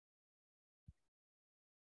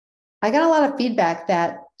I got a lot of feedback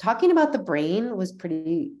that talking about the brain was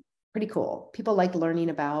pretty cool. People liked learning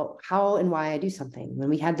about how and why I do something. When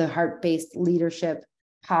we had the heart-based leadership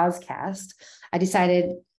podcast, I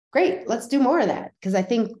decided, great, let's do more of that, because I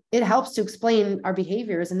think it helps to explain our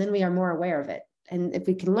behaviors and then we are more aware of it. And if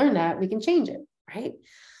we can learn that, we can change it, right?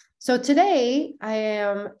 So today I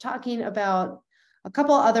am talking about a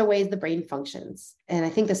couple other ways the brain functions. And I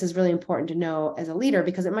think this is really important to know as a leader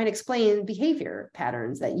because it might explain behavior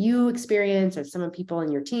patterns that you experience or some people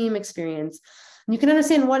in your team experience. And you can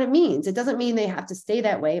understand what it means. It doesn't mean they have to stay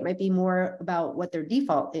that way. It might be more about what their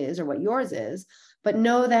default is or what yours is, but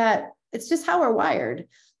know that it's just how we're wired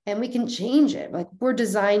and we can change it. Like we're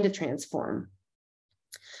designed to transform.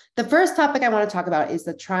 The first topic I want to talk about is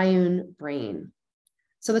the triune brain.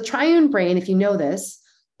 So the triune brain, if you know this,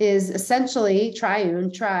 is essentially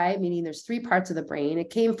triune, meaning there's three parts of the brain. It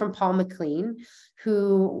came from Paul MacLean,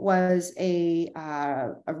 who was a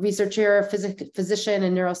researcher, physician,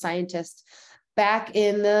 and neuroscientist back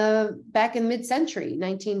in mid-century,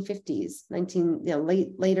 1950s,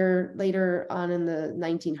 later on in the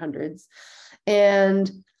 1900s, and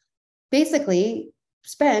basically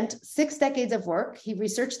spent 6 decades of work. He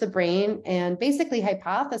researched the brain and basically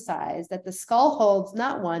hypothesized that the skull holds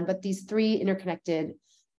not one, but these three interconnected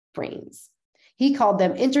brains. He called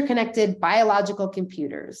them interconnected biological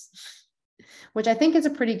computers, which I think is a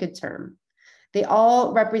pretty good term. They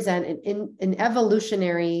all represent an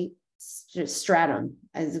evolutionary stratum,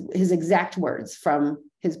 as his exact words from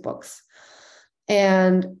his books.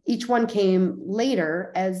 And each one came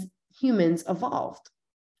later as humans evolved.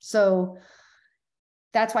 So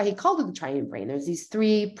that's why he called it the triune brain. There's these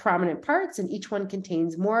three prominent parts, and each one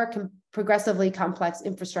contains more progressively complex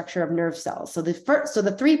infrastructure of nerve cells. So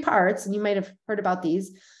the three parts, and you might have heard about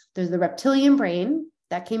these, there's the reptilian brain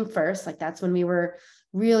that came first, like that's when we were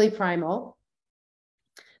really primal.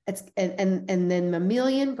 And then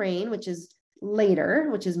mammalian brain, which is later,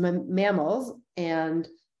 which is mammals, and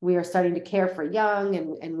we are starting to care for young,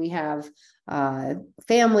 and we have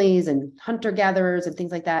families and hunter-gatherers and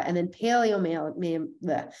things like that. And then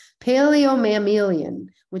paleomammalian,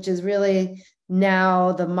 which is really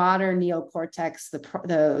now the modern neocortex,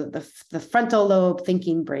 the frontal lobe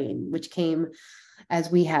thinking brain, which came as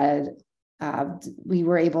we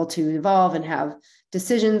were able to evolve and have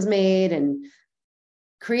decisions made and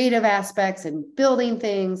creative aspects and building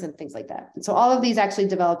things and things like that. And so all of these actually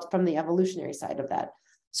developed from the evolutionary side of that.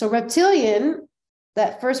 So reptilian,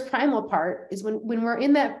 that first primal part, is when we're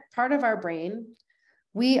in that part of our brain,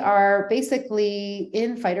 we are basically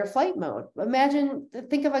in fight or flight mode.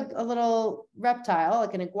 Think of a little reptile,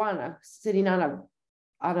 like an iguana, sitting on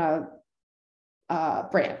a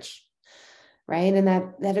branch, right? And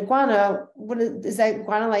that iguana, is that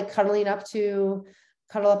iguana like cuddle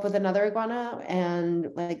up with another iguana and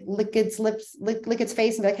like lick its lips, lick its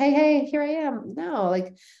face and be like, hey, here I am. No,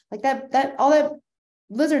 like that all that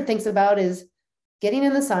lizard thinks about is getting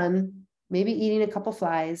in the sun, maybe eating a couple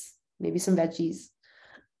flies, maybe some veggies,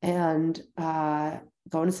 and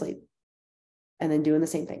going to sleep, and then doing the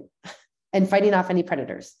same thing and fighting off any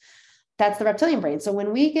predators. That's the reptilian brain. So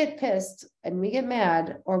when we get pissed and we get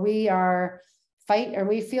mad, or we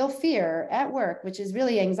feel fear at work, which is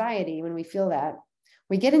really anxiety, when we feel that,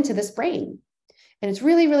 we get into this brain. And it's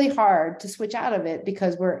really, really hard to switch out of it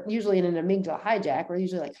because we're usually in an amygdala hijack. We're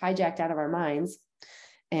usually like hijacked out of our minds.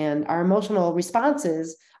 And our emotional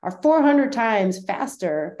responses are 400 times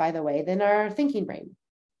faster, by the way, than our thinking brain.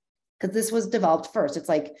 Because this was developed first. It's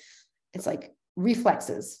like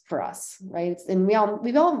reflexes for us, right? And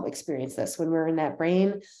we've all experienced this when we're in that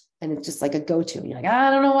brain, and it's just like a go-to. You're like, I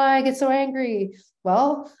don't know why I get so angry.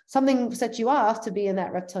 Well, something sets you off to be in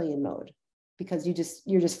that reptilian mode because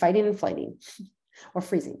you're just fighting and flighting or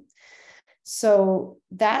freezing. So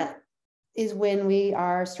that is when we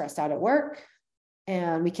are stressed out at work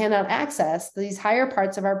and we cannot access these higher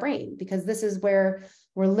parts of our brain, because this is where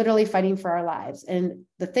we're literally fighting for our lives. And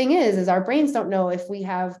the thing is our brains don't know if we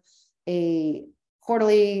have a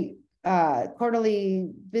quarterly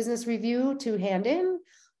business review to hand in,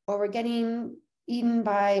 or we're getting eaten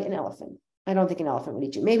by an elephant. I don't think an elephant would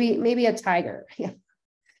eat you. Maybe a tiger. Yeah.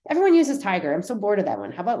 Everyone uses tiger. I'm so bored of that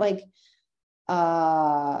one. How about like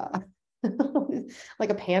like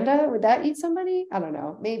a panda? Would that eat somebody? I don't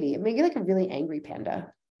know. Maybe like a really angry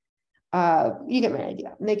panda. You get my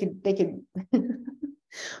idea. They could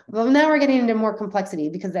well, now we're getting into more complexity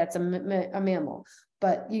because that's a mammal,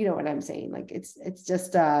 but you know what I'm saying. Like it's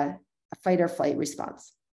just a fight or flight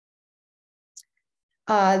response.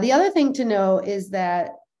 The other thing to know is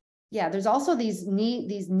that yeah, there's also these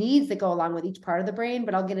needs that go along with each part of the brain,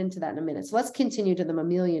 but I'll get into that in a minute. So let's continue to the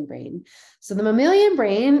mammalian brain. So the mammalian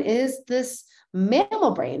brain is this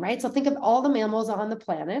mammal brain, right? So think of all the mammals on the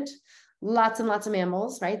planet, lots and lots of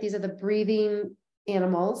mammals, right? These are the breathing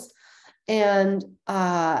animals. And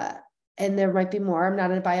there might be more. I'm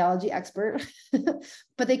not a biology expert,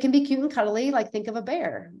 but they can be cute and cuddly. Like think of a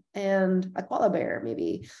bear and a koala bear,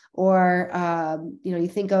 maybe, or you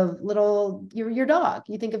think of your dog.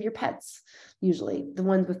 You think of your pets, usually the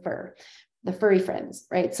ones with fur, the furry friends,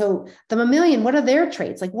 right? So the mammalian, what are their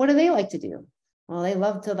traits? Like, what do they like to do? Well, they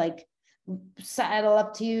love to like saddle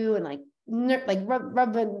up to you and like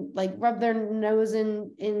rub their nose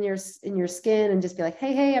in your skin and just be like,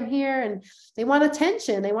 hey, I'm here. And they want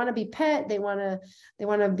attention. They want to be pet. They want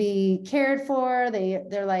to be cared for.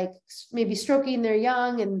 They're like maybe stroking their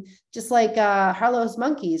young, and just like Harlow's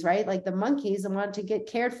monkeys, right? Like the monkeys want to get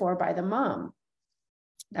cared for by the mom.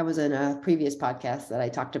 That was in a previous podcast that I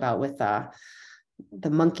talked about with the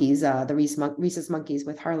monkeys, the rhesus monkeys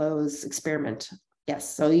with Harlow's experiment. Yes,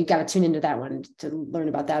 so you got to tune into that one to learn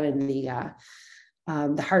about that in the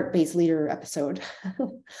heart-based leader episode.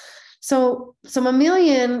 So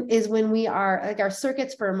mammalian is when we are like our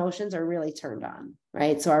circuits for emotions are really turned on,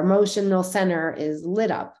 right? So our emotional center is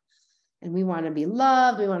lit up, and we want to be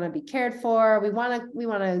loved, we want to be cared for, we want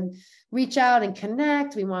to reach out and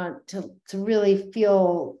connect, we want to really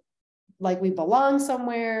feel like we belong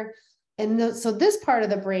somewhere. And so this part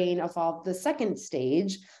of the brain evolved the second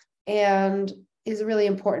stage, and is a really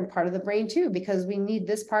important part of the brain too, because we need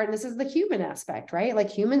this part. And this is the human aspect, right? Like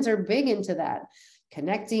humans are big into that,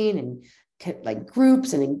 connecting and like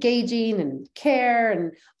groups and engaging and care,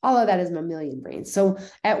 and all of that is mammalian brain. So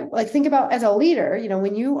think about as a leader,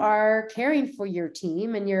 when you are caring for your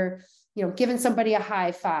team and you're, giving somebody a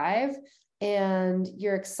high five and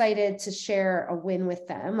you're excited to share a win with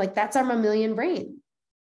them, like that's our mammalian brain.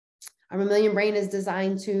 Our mammalian brain is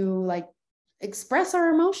designed to like express our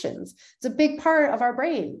emotions. It's a big part of our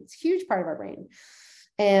brain. It's a huge part of our brain.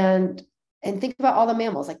 And think about all the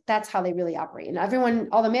mammals, like that's how they really operate. And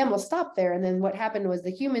all the mammals stopped there. And then what happened was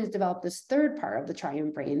the humans developed this third part of the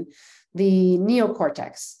triune brain, the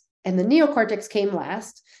neocortex. And the neocortex came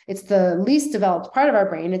last. It's the least developed part of our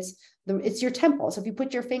brain. It's your temple. So if you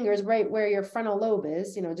put your fingers right where your frontal lobe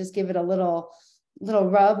is, just give it a little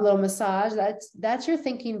rub, little massage, that's your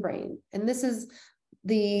thinking brain. And this is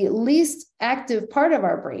the least active part of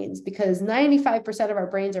our brains, because 95% of our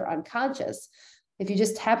brains are unconscious. If you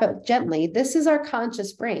just tap it gently, this is our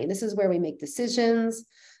conscious brain. This is where we make decisions.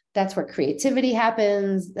 That's where creativity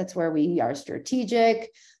happens. That's where we are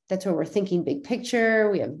strategic. That's where we're thinking big picture.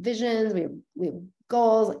 We have visions, we have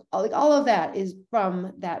goals. All of that is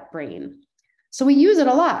from that brain. So we use it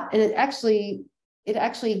a lot. And it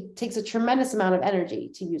actually takes a tremendous amount of energy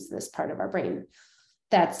to use this part of our brain.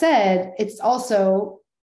 That said, it's also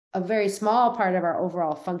a very small part of our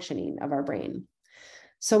overall functioning of our brain.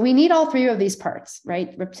 So we need all three of these parts,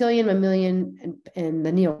 right? Reptilian, mammalian, and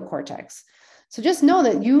the neocortex. So just know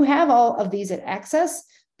that you have all of these at access,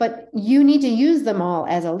 but you need to use them all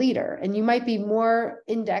as a leader. And you might be more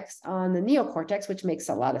indexed on the neocortex, which makes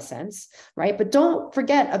a lot of sense, right? But don't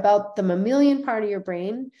forget about the mammalian part of your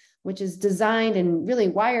brain, which is designed and really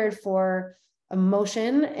wired for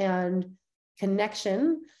emotion and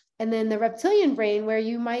connection. And then the reptilian brain, where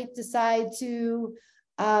you might decide to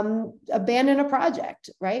abandon a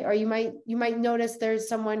project, right? Or you might notice there's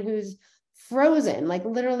someone who's frozen, like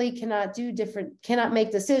literally cannot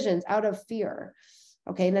make decisions out of fear.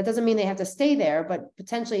 Okay. And that doesn't mean they have to stay there, but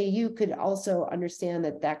potentially you could also understand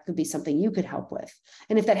that could be something you could help with.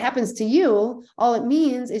 And if that happens to you, all it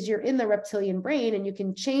means is you're in the reptilian brain and you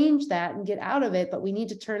can change that and get out of it. But we need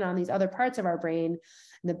to turn on these other parts of our brain.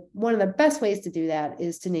 And one of the best ways to do that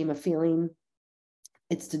is to name a feeling.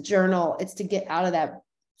 It's to journal. It's to get out of that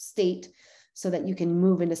state so that you can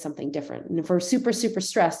move into something different. And if we're super, super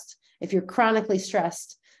stressed, if you're chronically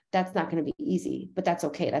stressed, that's not going to be easy, but that's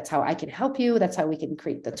okay. That's how I can help you. That's how we can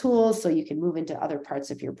create the tools so you can move into other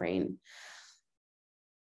parts of your brain.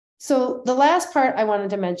 So the last part I wanted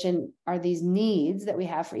to mention are these needs that we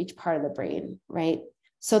have for each part of the brain, right?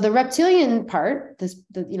 So the reptilian part,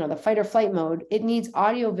 the fight or flight mode, it needs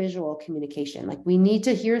audio visual communication. Like we need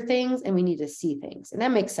to hear things and we need to see things. And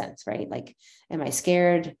that makes sense, right? Like, am I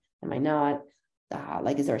scared? Am I not?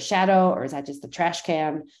 Is there a shadow, or is that just the trash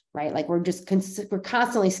can, right? Like we're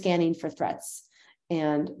constantly scanning for threats,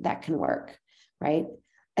 and that can work, right?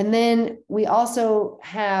 And then we also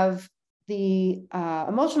have the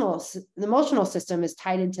emotional system is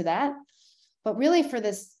tied into that. But really for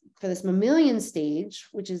this mammalian stage,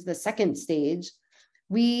 which is the second stage,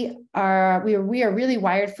 we are really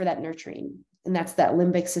wired for that nurturing. And that's that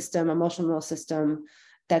limbic system, emotional system,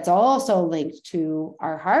 that's also linked to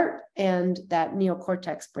our heart and that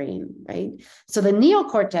neocortex brain, right? So the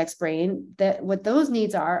neocortex brain, that what those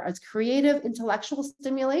needs are is creative intellectual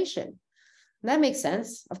stimulation. And that makes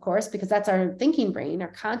sense, of course, because that's our thinking brain,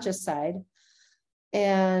 our conscious side.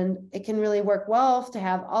 And it can really work well to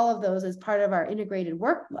have all of those as part of our integrated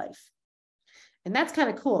work life. And that's kind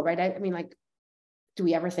of cool, right? I mean, like, do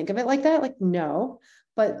we ever think of it like that? Like, no,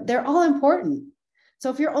 but they're all important. So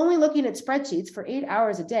if you're only looking at spreadsheets for 8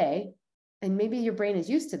 hours a day, and maybe your brain is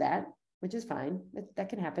used to that, which is fine, that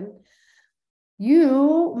can happen,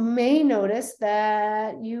 you may notice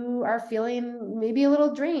that you are feeling maybe a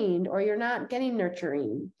little drained, or you're not getting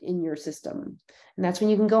nurturing in your system. And that's when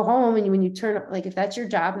you can go home, and when you turn, like, if that's your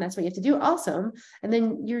job and that's what you have to do, awesome. And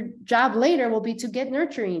then your job later will be to get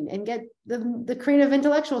nurturing and get the creative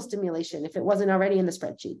intellectual stimulation, if it wasn't already in the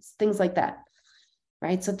spreadsheets, things like that.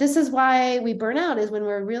 Right. So this is why we burn out, is when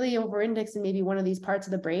we're really over-indexed in maybe one of these parts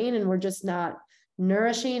of the brain, and we're just not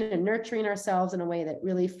nourishing and nurturing ourselves in a way that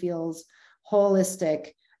really feels holistic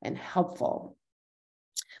and helpful.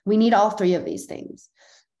 We need all three of these things.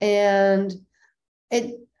 And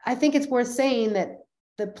I think it's worth saying that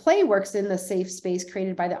the play works in the safe space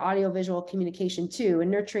created by the audiovisual communication too, and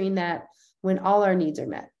nurturing that when all our needs are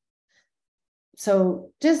met. So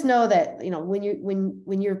just know that, you know,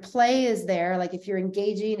 when your play is there, like if you're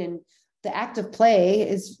engaging, and the act of play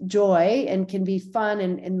is joy and can be fun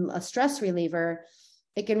and a stress reliever,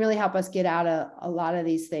 it can really help us get out of a lot of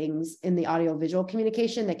these things in the audiovisual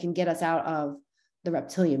communication that can get us out of the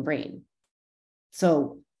reptilian brain.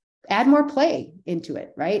 So add more play into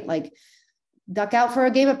it, right? Like duck out for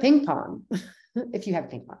a game of ping pong if you have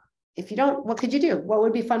ping pong. If you don't, what could you do? What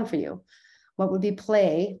would be fun for you? What would be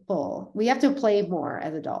playful? We have to play more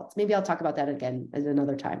as adults. Maybe I'll talk about that again at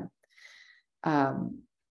another time.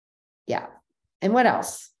 Yeah. And what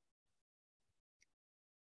else?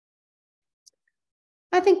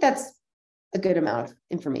 I think that's a good amount of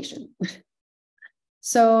information.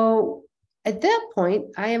 So at that point,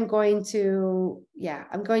 I'm going to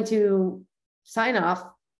sign off,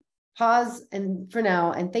 pause, and for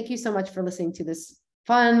now, and thank you so much for listening to this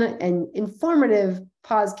fun and informative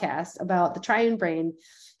podcast about the triune brain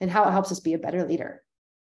and how it helps us be a better leader.